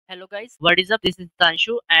Hello guys, what is up? This is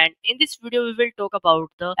Tanshu, and in this video we will talk about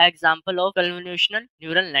the example of convolutional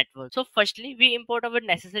neural network. So firstly, we import our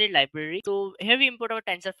necessary library. So here we import our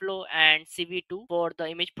TensorFlow and CV2 for the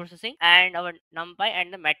image processing and our NumPy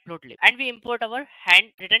and the matplotlib. And we import our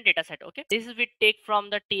handwritten dataset. Okay, this is we take from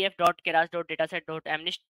the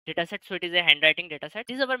tf.keras.dataset.mnist dataset. So it is a handwriting dataset.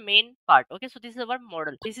 This is our main part. Okay, so this is our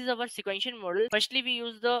model. This is our sequential model. Firstly, we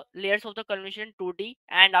use the layers of the convolution 2D,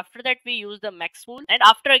 and after that we use the max pool, and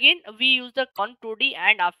after again we use the con 2D,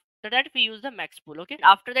 and after that we use the max pool. Okay,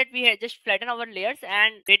 after that we just flatten our layers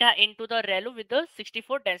and data into the ReLU with the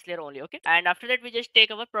 64 dense layer only. Okay, and after that we just take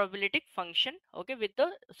our probabilistic function, okay, with the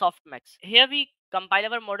softmax. Here we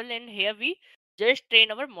compile our model, and here we just train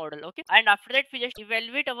our model. Okay, and after that we just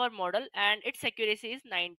evaluate our model, and its accuracy is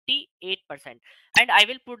 98%. And I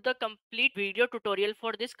will put the complete video tutorial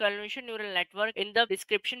for this convolutional neural network in the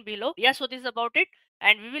description below. Yeah, so this is about it,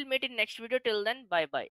 and we will meet in next video. Till then, bye bye.